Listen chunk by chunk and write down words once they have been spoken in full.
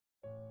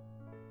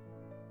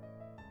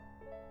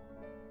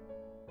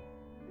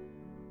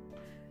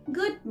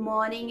Good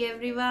morning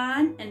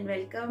everyone and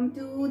welcome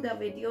to the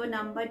video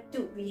number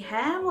 2. We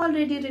have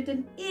already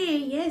written A.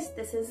 Yes,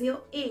 this is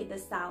your A. The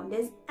sound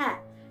is A.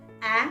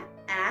 A,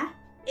 A,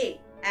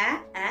 A. A,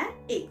 A,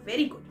 A.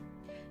 Very good.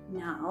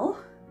 Now,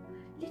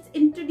 let's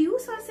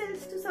introduce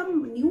ourselves to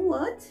some new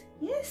words.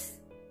 Yes,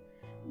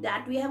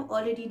 that we have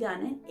already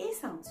done an A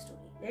sound story.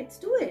 Let's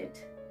do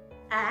it.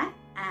 A,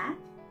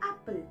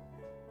 apple.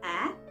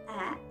 A,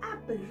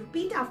 apple.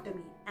 Repeat after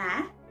me.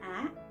 A,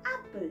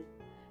 apple.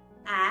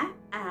 A,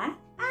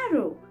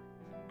 arrow.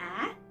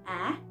 A,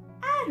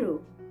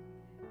 arrow.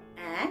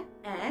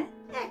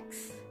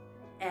 X.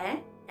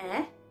 X.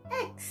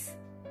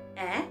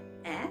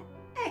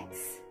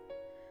 X.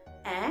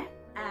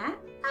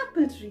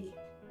 Apple tree.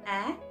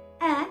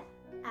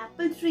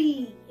 Apple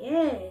tree.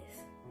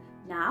 Yes.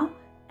 Now,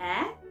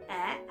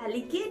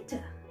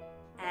 alligator.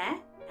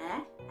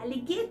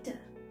 Alligator.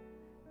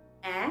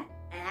 Ant.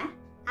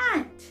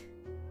 Ant.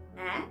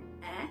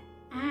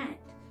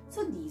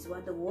 So these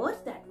were the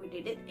words that we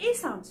did in A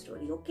sound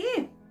story,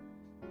 okay?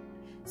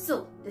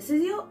 So this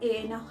is your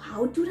A. Now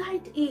how to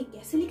write A?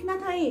 कैसे लिखना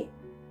था A?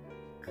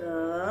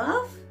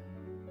 Curve,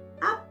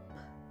 up,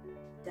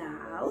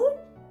 down,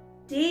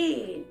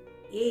 tail.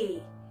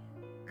 A.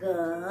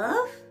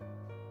 Curve,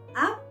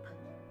 up,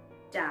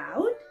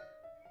 down,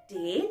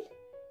 tail.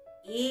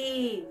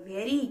 A.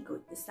 Very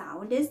good. The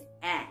sound is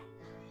A.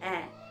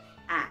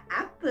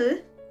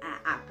 Apple,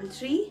 apple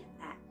tree,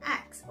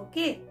 axe.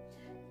 Okay.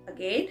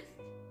 Again.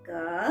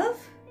 Curve,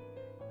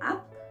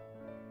 up,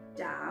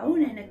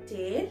 down and a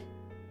tail.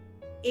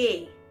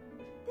 A.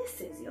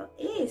 This is your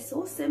A.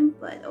 So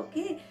simple.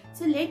 Okay.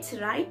 So let's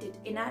write it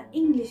in our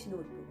English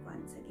notebook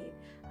once again.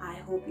 I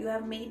hope you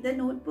have made the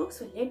notebook.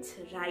 So let's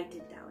write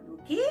it down.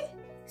 Okay.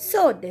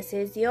 So this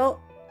is your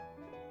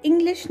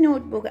English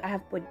notebook. I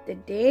have put the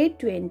date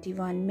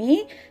 21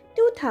 May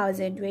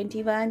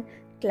 2021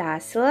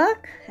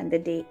 classwork and the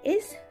day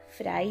is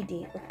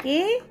Friday.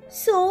 Okay,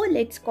 so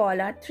let's call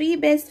our 3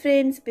 best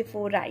friends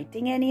before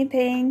writing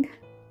anything.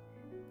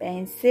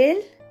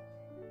 Pencil,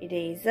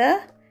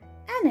 eraser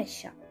and a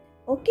sharpener.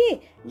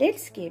 Okay,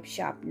 let's keep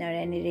sharpener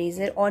and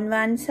eraser on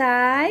one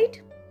side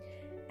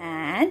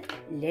and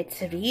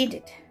let's read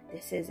it.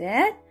 This is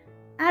an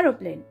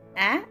aeroplane.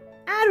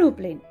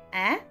 Aeroplane.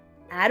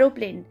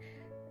 Aeroplane.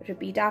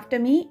 Repeat after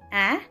me.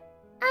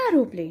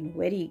 Aeroplane.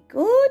 Very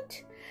good.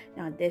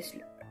 Now this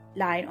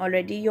line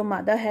already your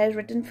mother has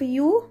written for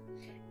you.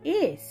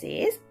 A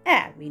says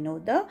A. We know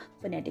the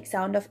phonetic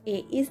sound of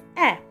A is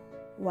A.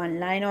 One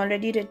line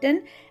already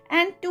written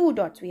and 2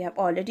 dots. We have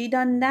already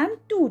done them.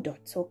 2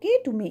 dots,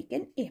 okay, to make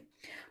an A.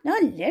 Now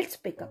let's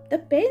pick up the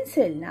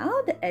pencil.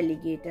 Now the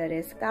alligator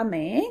is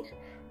coming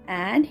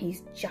and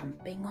he's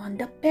jumping on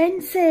the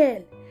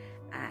pencil.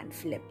 And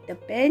flip the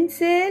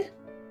pencil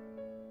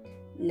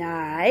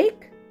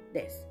like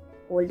this.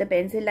 Hold the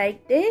pencil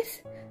like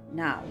this.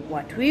 Now,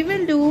 what we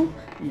will do,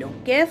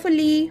 look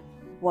carefully.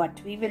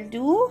 What we will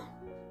do,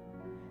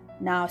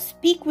 now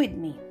speak with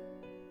me.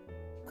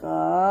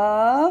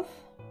 Curve,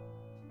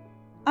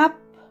 up,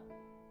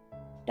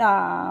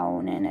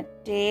 down and a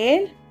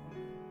tail.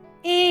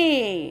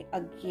 A.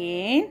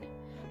 Again,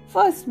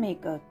 first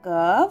make a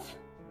curve,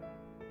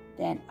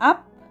 then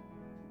up,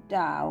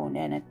 down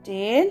and a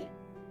tail.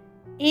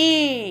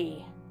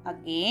 A.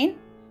 Again,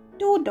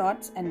 2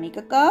 dots and make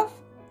a curve.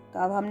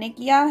 Curve हमने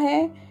किया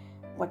है.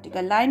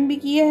 Vertical line भी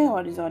की है,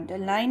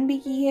 horizontal line भी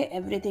की है.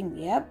 Everything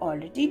we have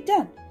already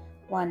done.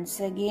 Once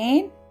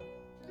again,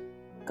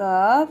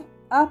 curve,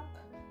 up,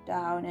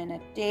 down and a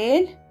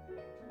tail.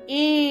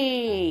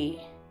 A.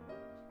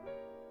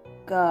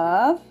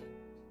 Curve,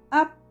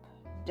 up,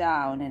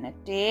 down and a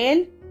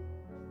tail.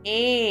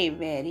 A.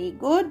 Very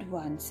good.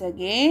 Once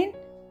again,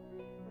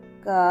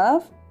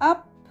 curve,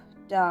 up,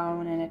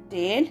 down and a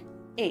tail.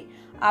 A.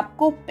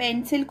 आपको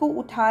pencil को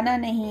उठाना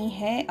नहीं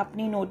है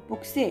अपनी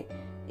notebook से.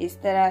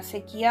 इस तरह से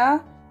किया,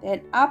 then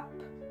up,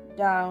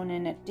 down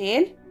and a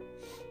tail.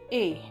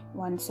 A.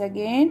 Once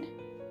again,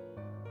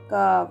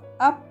 curve,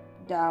 up,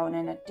 down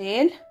and a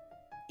tail.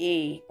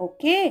 A.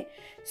 Okay.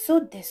 So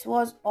this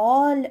was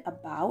all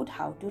about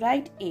how to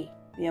write A.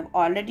 We have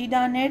already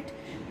done it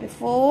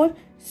before.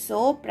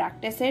 So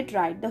practice it.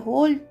 Write the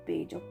whole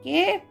page.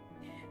 Okay.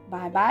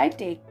 Bye bye.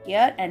 Take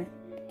care and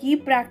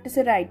keep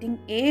practicing writing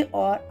A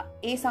और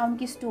A sound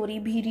की story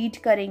भी read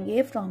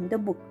करेंगे from the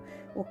book.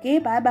 Okay,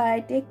 bye bye.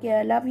 Take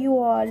care. Love you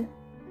all.